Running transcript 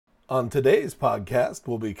On today's podcast,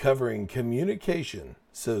 we'll be covering communication,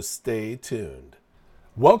 so stay tuned.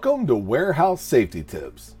 Welcome to Warehouse Safety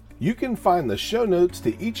Tips. You can find the show notes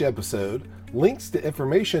to each episode, links to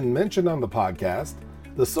information mentioned on the podcast,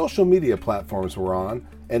 the social media platforms we're on,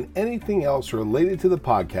 and anything else related to the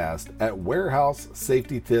podcast at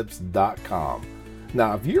warehousesafetytips.com.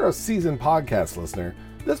 Now, if you're a seasoned podcast listener,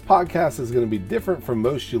 this podcast is going to be different from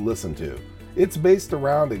most you listen to. It's based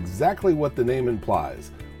around exactly what the name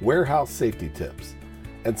implies, warehouse safety tips.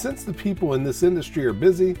 And since the people in this industry are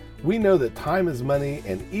busy, we know that time is money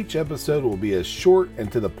and each episode will be as short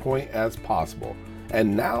and to the point as possible.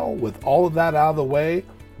 And now, with all of that out of the way,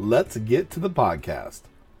 let's get to the podcast.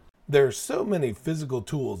 There are so many physical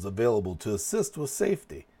tools available to assist with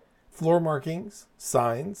safety. Floor markings,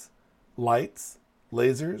 signs, lights,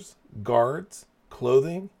 lasers, guards,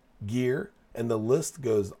 clothing, gear, and the list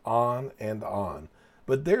goes on and on.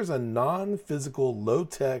 But there's a non-physical,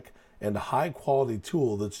 low-tech, and high-quality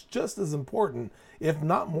tool that's just as important, if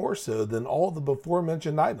not more so, than all the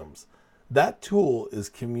before-mentioned items. That tool is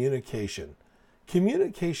communication.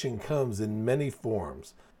 Communication comes in many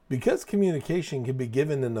forms. Because communication can be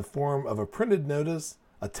given in the form of a printed notice,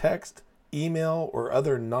 a text, email, or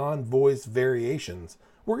other non-voice variations,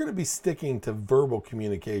 we're going to be sticking to verbal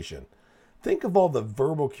communication. Think of all the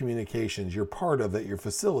verbal communications you're part of at your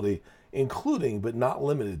facility, including but not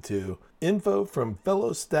limited to info from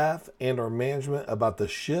fellow staff and or management about the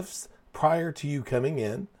shifts prior to you coming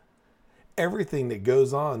in, everything that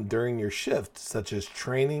goes on during your shift, such as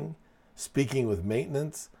training, speaking with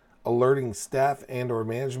maintenance, alerting staff and or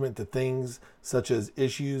management to things such as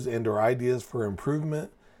issues and or ideas for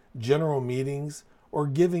improvement, general meetings, or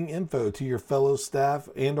giving info to your fellow staff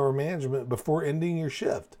and or management before ending your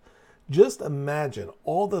shift. Just imagine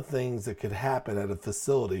all the things that could happen at a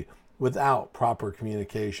facility without proper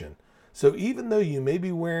communication. So even though you may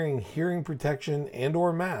be wearing hearing protection and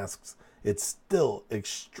or masks, it's still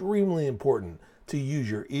extremely important to use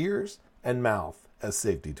your ears and mouth as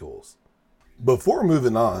safety tools. Before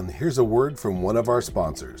moving on, here's a word from one of our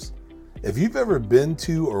sponsors. If you've ever been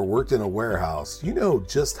to or worked in a warehouse, you know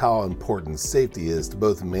just how important safety is to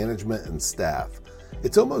both management and staff.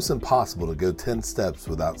 It's almost impossible to go 10 steps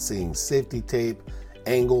without seeing safety tape,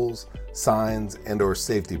 angles, signs, and or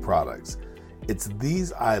safety products. It's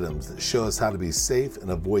these items that show us how to be safe and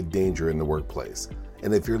avoid danger in the workplace.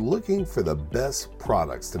 And if you're looking for the best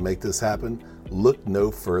products to make this happen, look no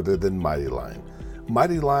further than Mighty Line.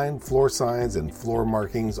 Mighty Line floor signs and floor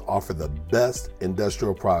markings offer the best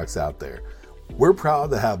industrial products out there. We're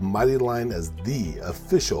proud to have Mighty Line as the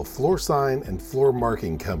official floor sign and floor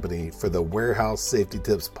marking company for the Warehouse Safety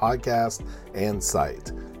Tips podcast and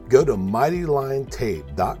site. Go to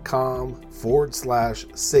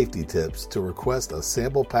mightylinetape.com/safety tips to request a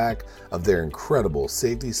sample pack of their incredible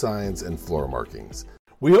safety signs and floor markings.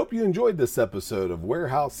 We hope you enjoyed this episode of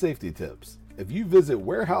Warehouse Safety Tips. If you visit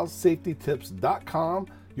warehousesafetytips.com,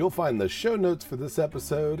 you'll find the show notes for this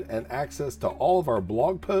episode and access to all of our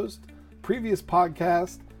blog posts, previous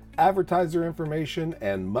podcasts, advertiser information,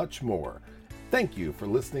 and much more. Thank you for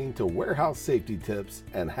listening to Warehouse Safety Tips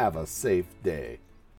and have a safe day.